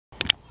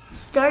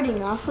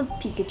starting off with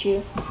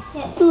Pikachu.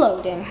 Yeah.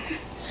 Loading.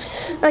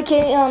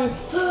 Okay, yeah,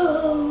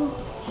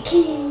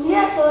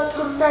 so let's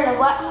get started.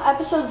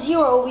 Episode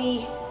 0,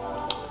 we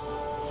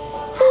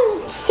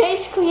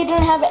basically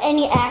didn't have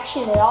any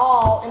action at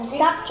all and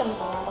stopped jumping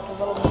around like a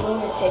little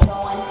lunatic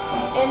going.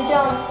 And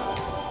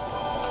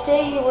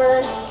today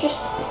we're just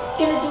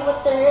gonna do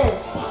what there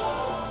is.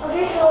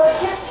 Okay, so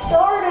let's get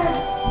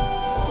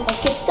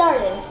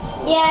started.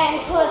 Yeah,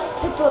 and plus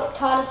people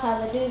taught us how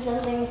to do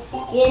something.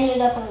 We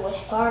ended up in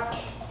PokePark.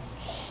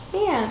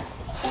 Yeah.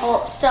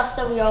 Well, stuff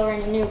that we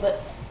already knew,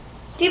 but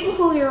people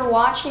who you're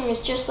watching is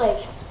just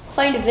like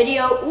find a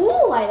video.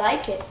 Ooh, I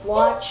like it.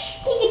 Watch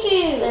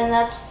Pikachu. and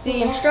that's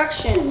the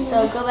instruction.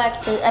 So go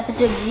back to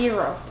episode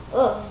 0.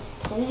 Oh,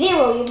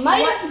 0. You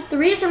might have, The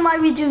reason why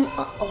we do.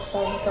 Oh,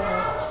 sorry. Go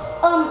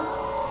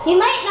ahead. you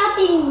might not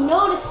be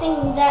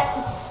noticing that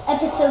it's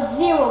episode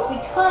 0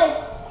 because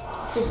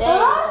Today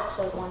is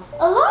episode 1.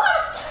 a lot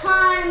of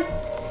times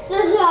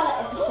there's not an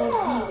episode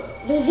 0.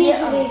 There's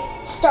usually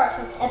starts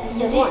with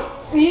episode 1.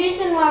 The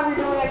reason why we're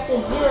doing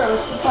episode 0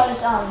 is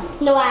because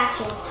No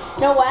action.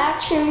 no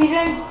action. We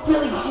didn't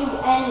really do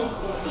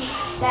anything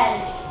that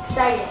is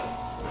exciting.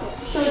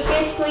 So it's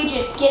basically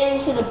just get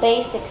into the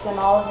basics and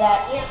all of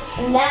that. Yep.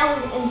 And now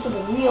we're into the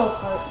real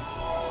part.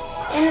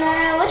 And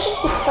let's just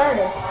get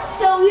started.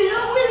 So you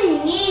don't really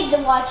need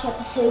to watch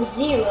episode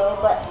 0,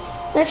 but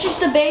That's just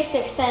the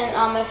basics.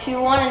 And if you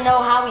want to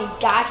know how we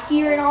got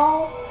here and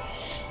all,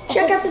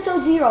 check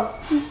episode 0.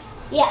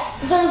 yeah,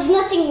 there's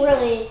nothing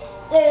really.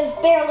 There's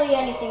barely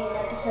anything in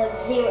episode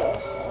 0.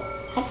 So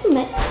Have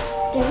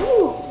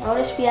you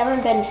noticed we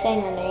haven't been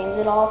saying our names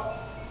at all?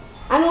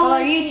 I'm Well,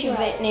 our on YouTube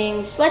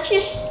names. Let's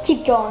just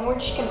keep going. We're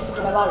just gonna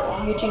forget about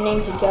our YouTube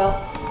names and go.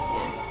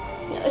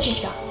 Yeah, let's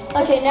just go.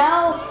 Okay,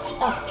 now.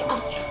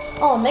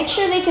 Oh, make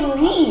sure they can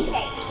read.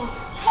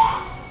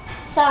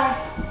 Sorry.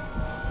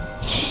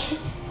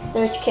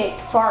 There's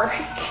PokePark.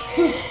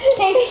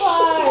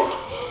 PokePark.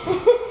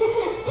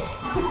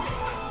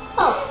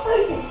 Oh.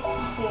 Okay.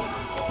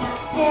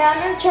 Yeah, I'm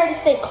gonna try to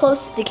stay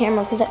close to the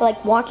camera because I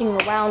like walking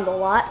around a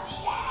lot.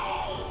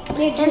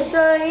 And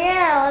so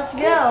yeah, let's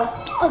go.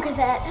 Look at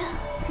that.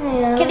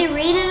 Yeah, Can you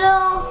read it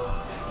all?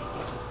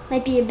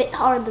 Might be a bit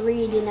hard to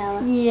read, you know.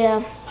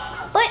 Yeah.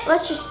 But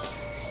let's just.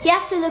 You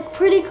have to look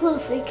pretty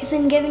closely because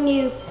I'm giving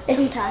you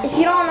some time. If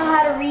you don't know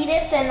how to read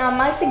it, then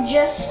I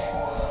suggest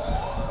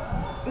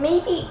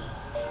maybe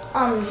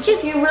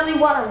if you really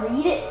want to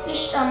read it,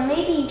 just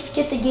maybe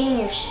get the game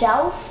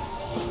yourself.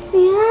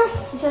 Yeah.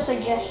 These are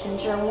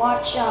suggestions, or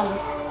watch A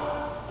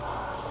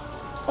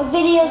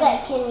video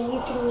that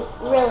you can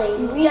really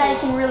read. Yeah, you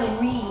can really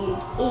read.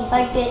 Easy.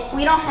 Like that,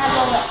 we don't have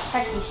all that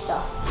techie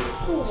stuff.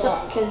 So,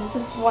 because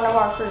this is one of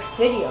our first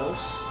videos.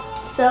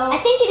 So I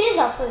think it is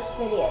our first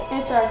video.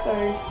 it's our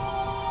third,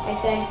 I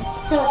think.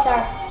 No, it's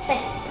our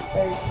second.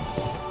 Third.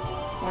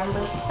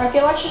 Remember?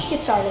 Okay, let's just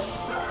get started.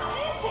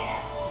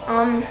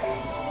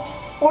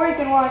 Or you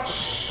can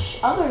watch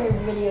other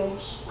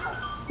videos.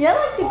 Yeah, I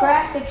like the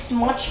graphics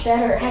much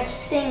better. I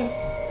keep saying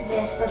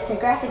this, but the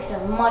graphics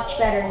are much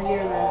better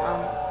here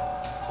than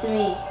to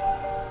me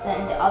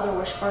than the other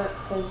PokePark,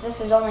 because this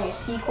is only a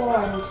sequel,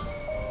 and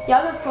the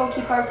other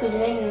PokePark was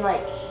made in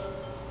like,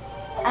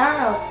 I don't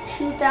know,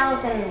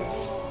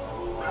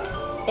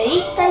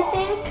 2008, I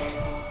think.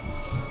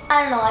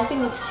 I don't know. I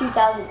think it's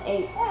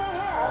 2008.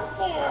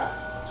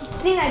 The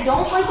thing I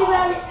don't like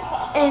about it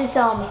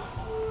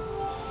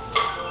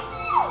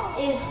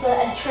is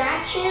the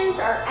attractions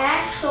are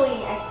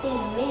actually, I think,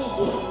 mini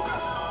games.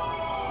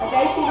 Like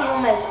I think of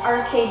them as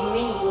arcade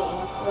mini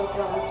games, like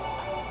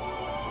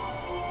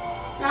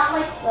not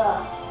like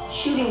the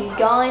shooting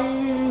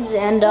guns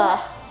and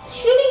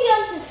Shooting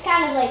guns is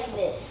kind of like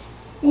this.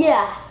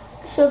 yeah.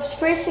 So it's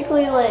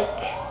basically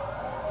like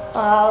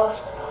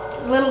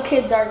little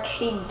kids'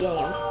 arcade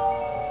game.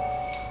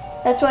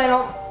 That's what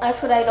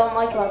I don't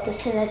like about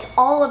this, and it's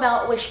all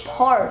about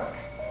PokePark.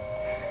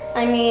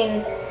 I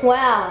mean,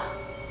 wow.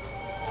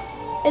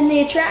 And the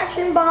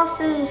attraction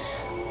bosses.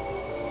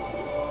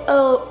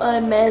 Oh,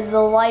 man, the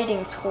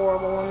lighting's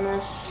horrible in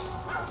this,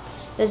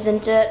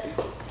 isn't it?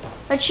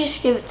 Let's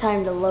just give it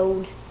time to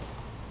load.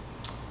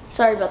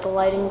 Sorry about the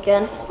lighting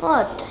again.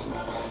 Oh, dang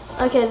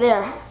it. Okay,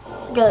 there.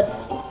 Good.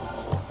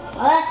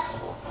 Well,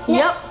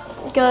 Yep.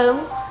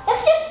 Go.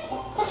 let's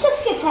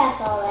just get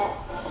past all that.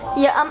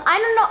 Yeah. I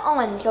don't know.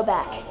 Owen, go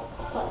back.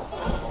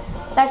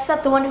 That's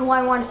not the one who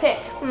I want to pick.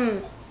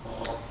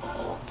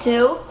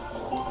 2.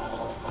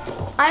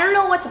 I don't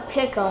know what to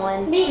pick,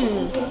 Owen.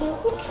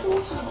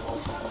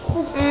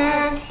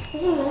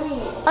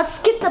 Let's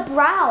get the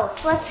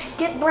browse. Let's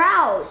get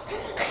browse.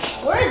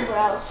 Where is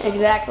Browse?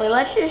 Exactly.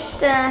 Let's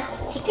just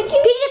Pikachu?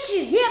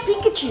 Pikachu. Yeah,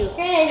 Pikachu.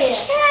 Great idea.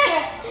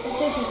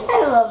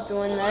 I love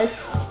doing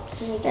this.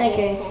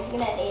 Okay.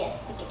 Good idea,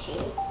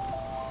 Pikachu.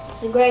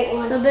 It's a great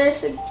one. So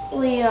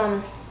basically, I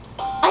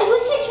wish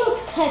I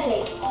chose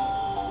typing.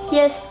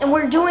 yes, and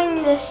we're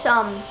doing this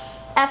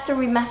after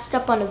we messed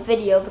up on a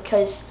video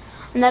because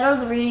in that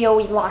other video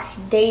we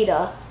lost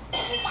data.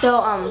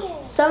 So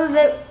some of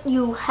it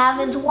you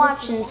haven't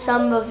watched and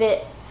some of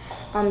it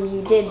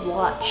you did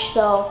watch.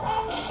 So,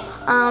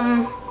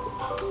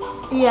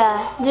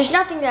 yeah, there's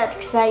nothing that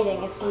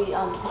exciting if we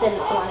didn't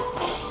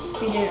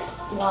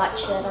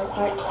watch that other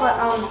part. But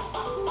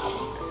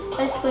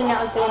basically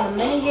now it's doing the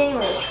mini game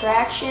or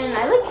attraction.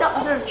 I like the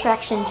other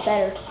attractions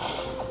better.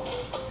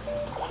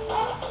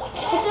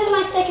 This is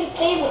my second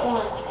favorite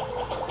one.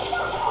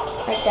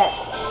 Like that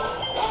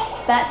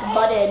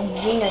fat-butted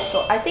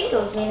Venusaur. I think it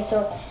was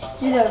Venusaur.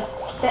 It's either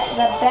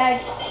that big,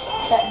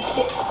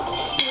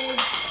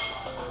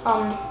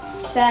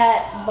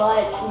 fat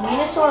butt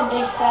Venusaur,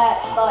 big fat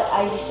butt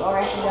Ivysaur.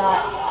 I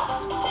forgot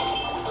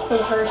for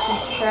the first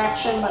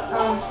attraction, but I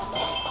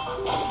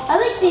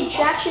like the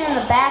attraction in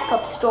the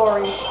backup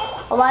story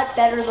a lot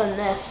better than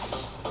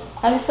this.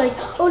 I was like,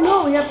 oh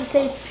no, we have to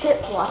save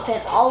Piplup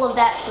and all of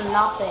that for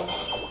nothing.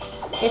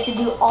 You have to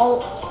do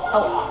all.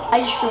 Oh,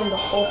 I just ruined the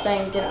whole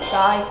thing. Didn't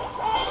die.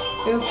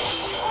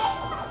 Oops.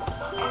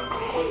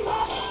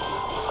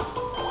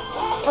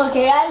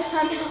 Okay,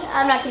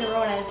 I'm not gonna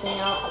ruin anything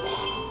else.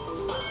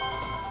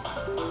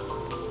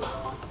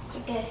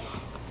 Okay.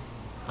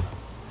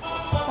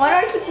 Why do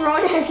I keep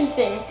ruining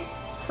everything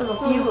for the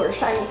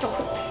viewers? I mean, don't.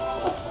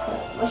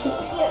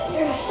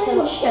 You're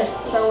I'm just gonna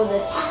throw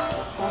this.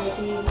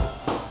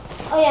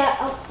 Oh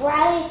yeah,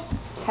 Riley.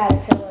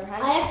 Caterpillar. I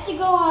have to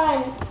go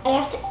on. I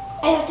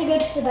have to go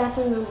to the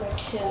bathroom number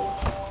 2.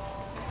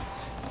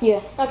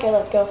 Yeah. Okay,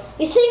 let's go.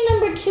 You say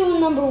number 2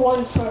 and number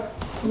 1 for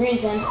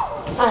Reason.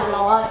 I don't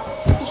know why.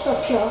 Just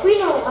let's go. we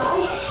know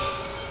why.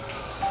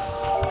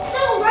 So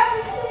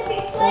Robin's gonna be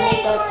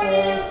playing for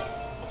you.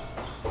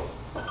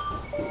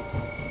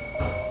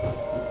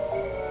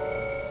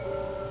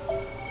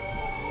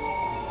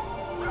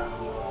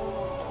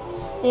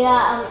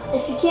 Yeah.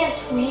 If you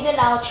can't read it,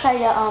 I'll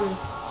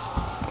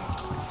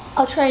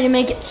try to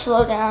make it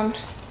slow down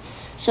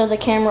so the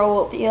camera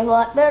will be a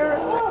lot better.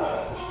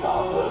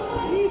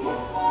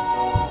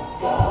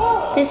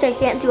 This I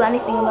can't do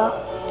anything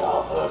about.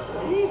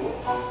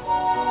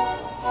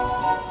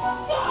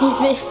 He's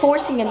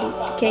forcing him to eat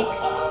the cake.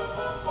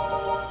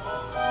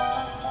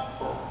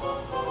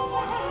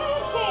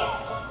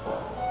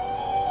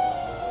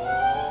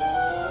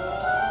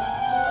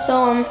 So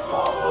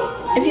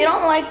if you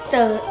don't like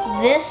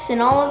this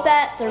and all of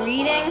that, the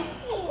reading,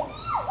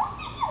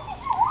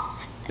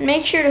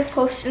 make sure to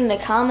post in the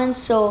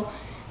comments so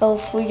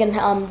if we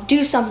can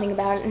do something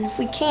about it. And if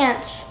we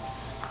can't,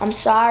 I'm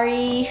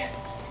sorry.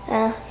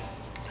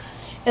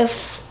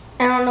 If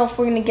I don't know if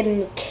we're gonna get a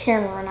new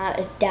camera or not.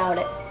 I doubt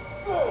it.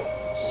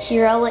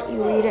 Here, I'll let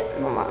you read it.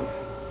 Hold on.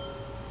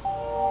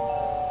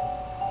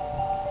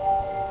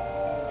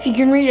 If you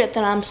can read it,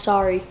 then I'm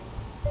sorry.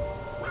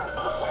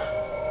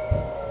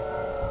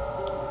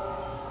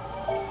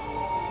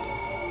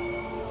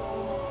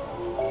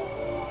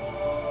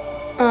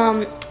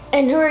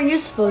 And who are you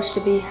supposed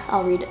to be?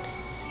 I'll read it.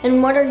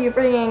 And what are you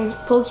bringing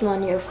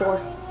Pokemon here for?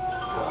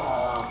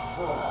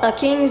 A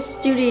king's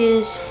duty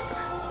is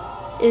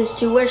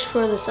to wish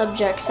for the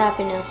subject's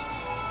happiness.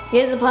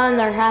 Gaze upon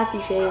their happy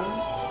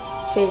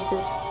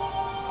faces.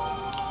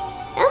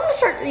 I'm gonna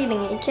start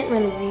reading it. You can't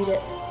really read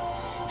it.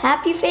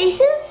 Happy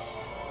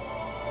faces?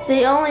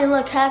 They only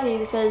look happy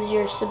because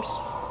you're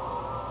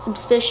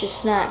suspicious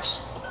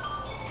snacks.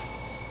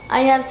 I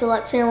have to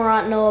let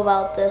Samurai know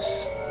about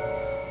this.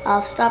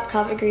 I'll stop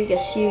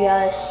Cofagrigus, you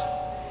guys.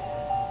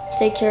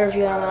 Take care of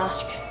your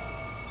mask.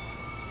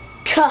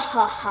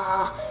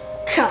 Kahaha,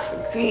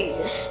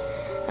 Cofagrigus.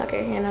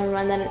 Okay, never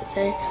mind, that didn't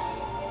say.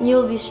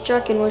 You'll be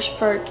struck in Wish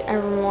Park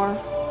evermore.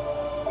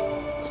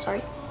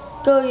 Sorry.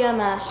 Go,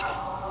 Yamask.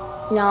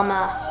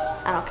 Yamask.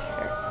 I don't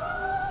care.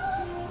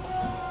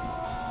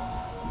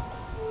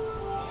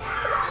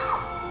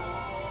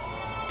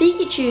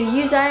 Pikachu,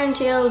 use Iron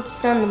Tail to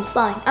send them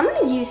flying. I'm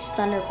gonna use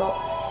Thunderbolt.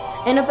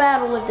 In a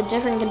battle with a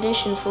different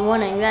condition for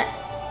winning, that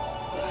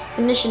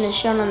condition is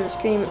shown on the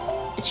screen.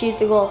 Achieve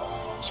the goal.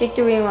 Shake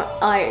the Wii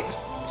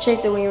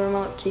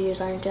remote to use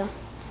Iron Tail.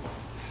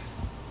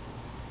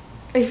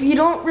 If you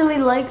don't really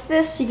like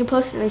this, you can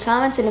post it in the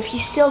comments, and if you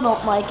still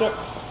don't like it,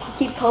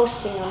 keep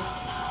posting them.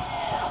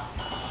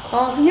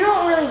 Well, if you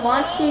don't really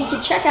want to, you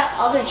can check out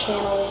other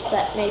channels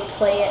that may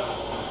play it.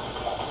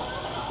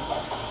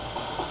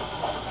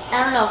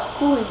 I don't know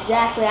who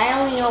exactly. I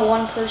only know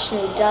one person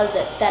who does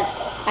it that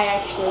I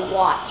actually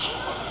watch.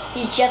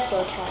 He's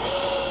Jethro Tull.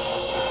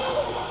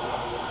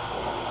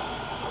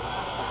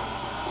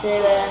 So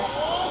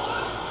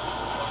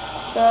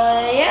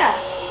yeah,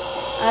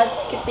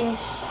 let's get things.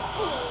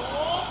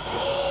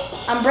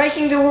 I'm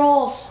breaking the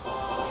rules.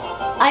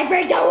 I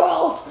break the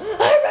rules.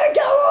 I break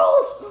the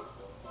rules.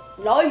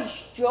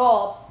 Nice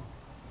job.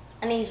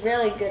 And he's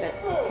really good at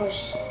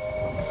push.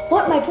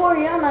 What? My poor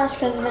Yamask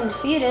has been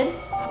defeated.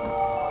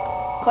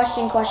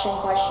 Question.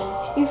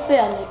 You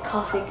failed me,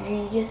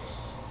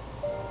 Cofagrigus.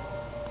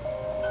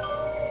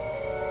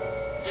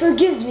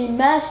 Forgive me,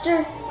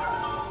 Master.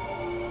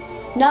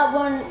 Not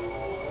one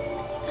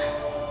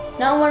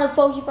of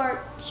PokePark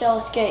shall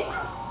escape.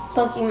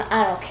 Pokemon,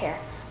 I don't care.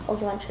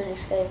 Pokemon should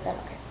escape, I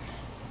don't care.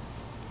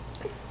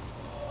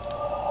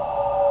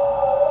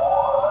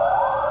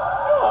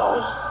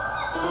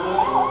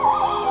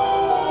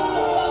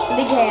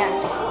 Big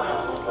hands.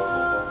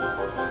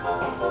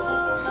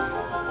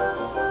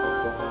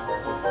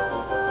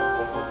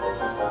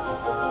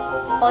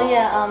 Oh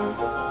yeah,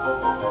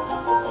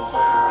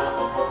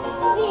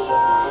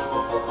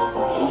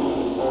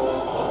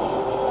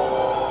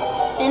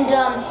 and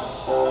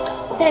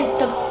hey,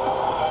 the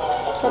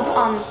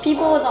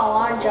people with the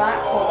large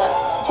arm, well, the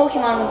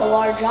Pokemon with the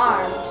large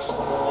arms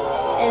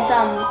is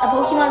a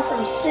Pokemon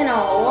from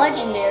Sinnoh, a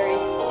legendary,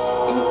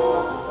 and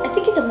I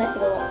think it's a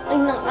mythical.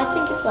 No, I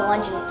think it's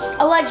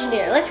a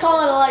legendary. Let's call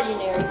it a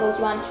legendary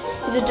Pokemon.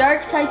 He's a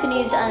dark type, and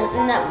he's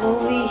in that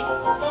movie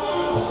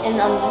in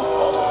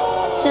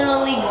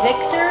Sinnoh League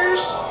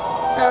Victors,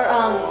 or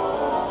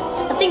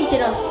I think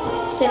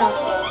Sinnoh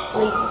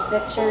League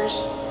Victors.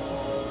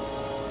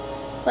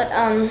 But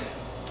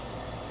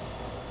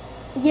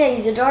yeah,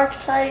 he's a dark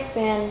type,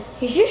 and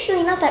he's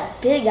usually not that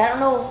big. I don't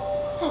know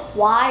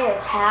why or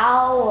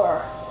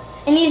how,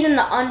 and he's in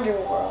the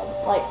underworld.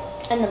 Like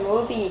in the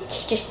movie,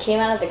 he just came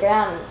out of the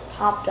ground and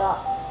popped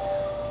up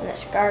in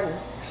this garden.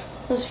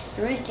 It was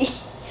freaky.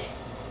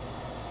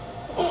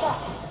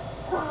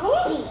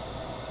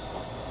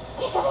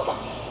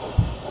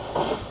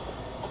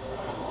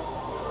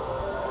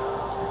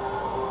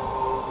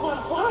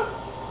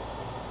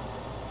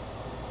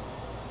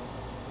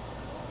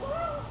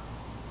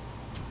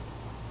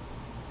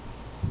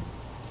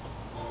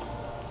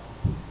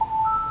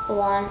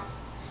 On.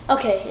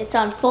 Okay, it's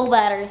on full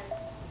battery.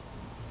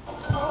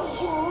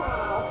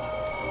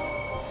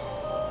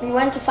 We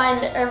went to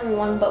find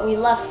everyone, but we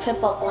left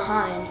Piplup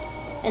behind.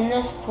 In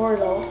this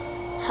portal,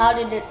 how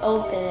did it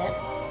open it?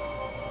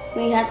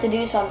 We have to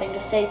do something to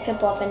save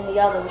Piplup and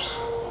the others.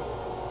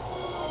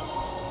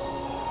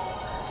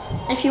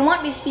 If you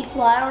want me to speak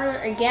louder,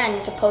 again,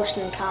 you can post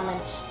in the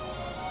comments.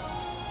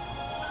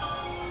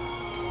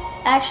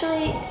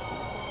 Actually,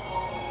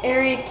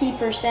 Area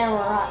Keeper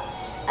Samurai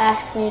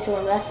asked me to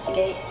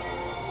investigate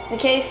the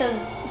case of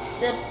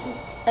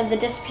the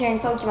disappearing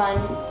Pokemon.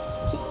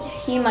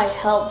 He might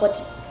help what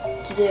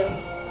to do.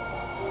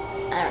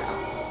 I don't know.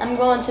 I'm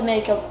going to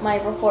make my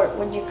report.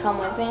 Would you come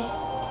with me?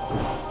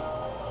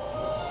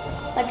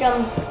 Like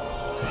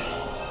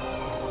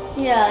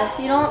yeah. If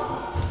you don't,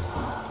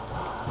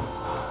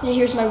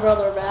 here's my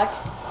brother back.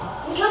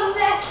 Come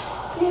back.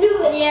 You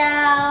do it.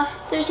 Yeah.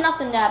 There's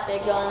nothing that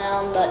big going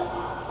on, but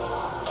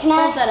can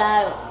I? Put that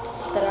out.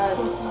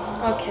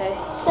 Okay.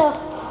 So,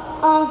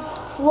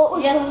 what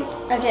was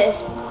okay,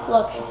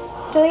 look.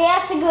 Do we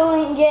have to go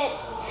and get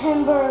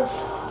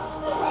Timber's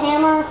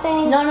hammer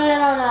thing? No.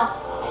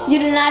 You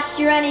did not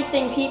hear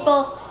anything,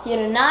 people. You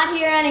did not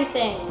hear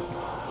anything.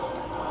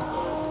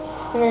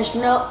 And there's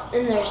no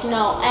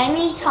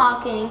any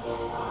talking,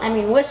 I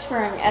mean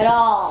whispering at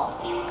all.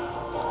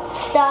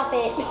 Stop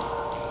it.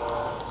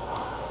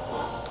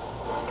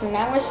 I'm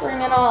not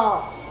whispering at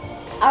all.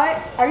 Alright,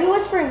 are you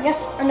whispering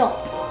yes or no?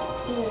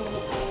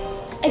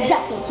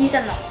 Exactly, he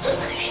said no.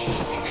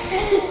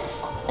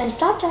 And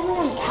stop jumping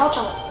on the couch.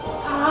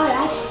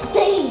 I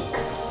stink.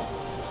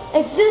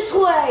 It's this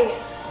way.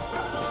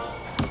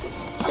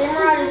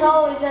 Samurai is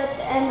always at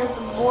the end of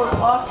the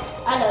boardwalk.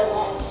 I know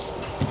that.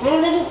 I'm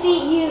gonna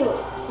defeat you.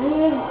 I'm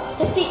gonna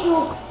defeat you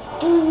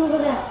going over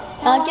there.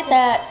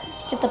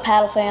 Get the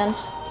paddle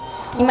fans.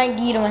 You might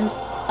need them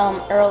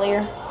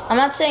earlier. I'm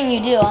not saying you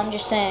do, I'm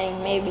just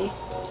saying maybe.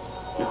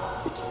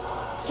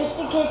 Just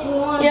in case we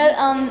want. Yeah,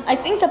 I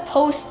think the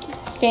post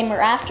game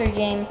or after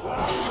game,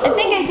 I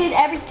think I did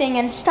everything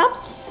and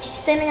stopped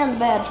standing on the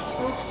bed.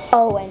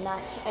 Oh, and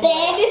not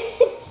bed.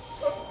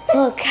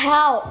 The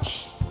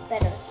couch.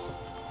 Better.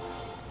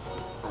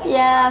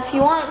 Yeah, if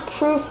you want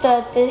proof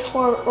that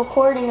we're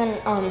recording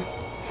and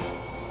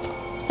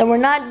that we're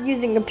not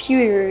using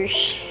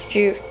computers,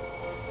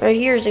 right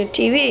here's a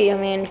TV. I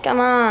mean, come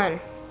on.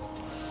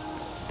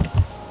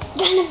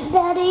 Kind of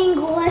bad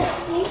angle, I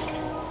think.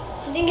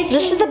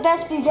 This is the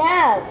best we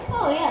have.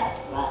 Oh yeah.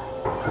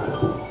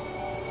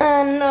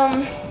 And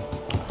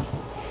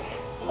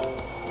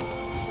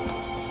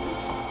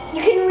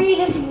you can read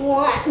if you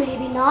want,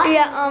 maybe not.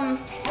 yeah.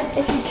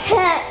 If you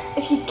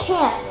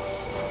can't,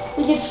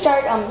 we could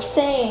start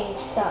saying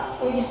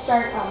stuff. We could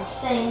start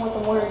saying what the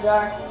words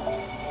are.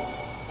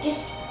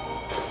 Just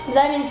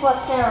that means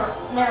less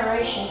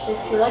narration. So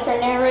if you like our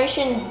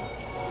narration,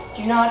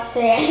 do not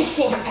say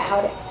anything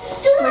about it.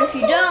 But if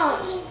you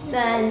don't,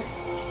 then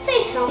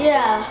say something.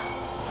 Yeah,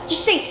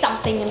 just say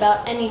something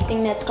about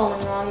anything that's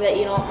going wrong that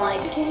you don't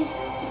like. Okay.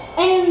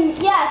 And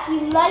yeah, if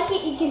you like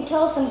it, you can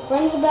tell some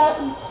friends about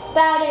it.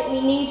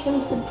 We need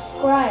some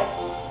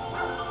subscribes.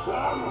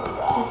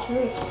 It's the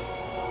truth.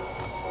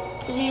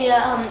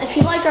 Yeah, if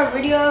you like our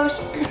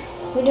videos,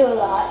 we do a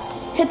lot.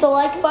 Hit the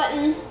like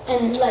button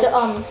and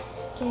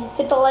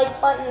hit the like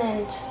button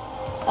and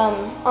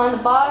on the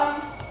bottom,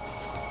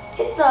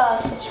 hit the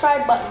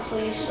subscribe button,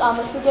 please.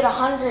 If we get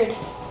 100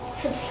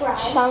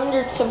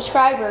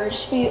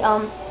 subscribers,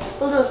 we'll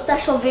do a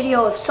special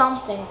video of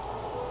something.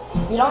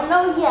 We don't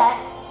know yet.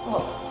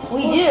 Well,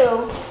 we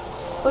do.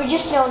 We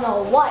just don't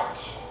know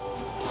what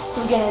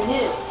we're gonna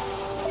do.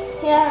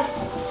 Yeah.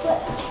 But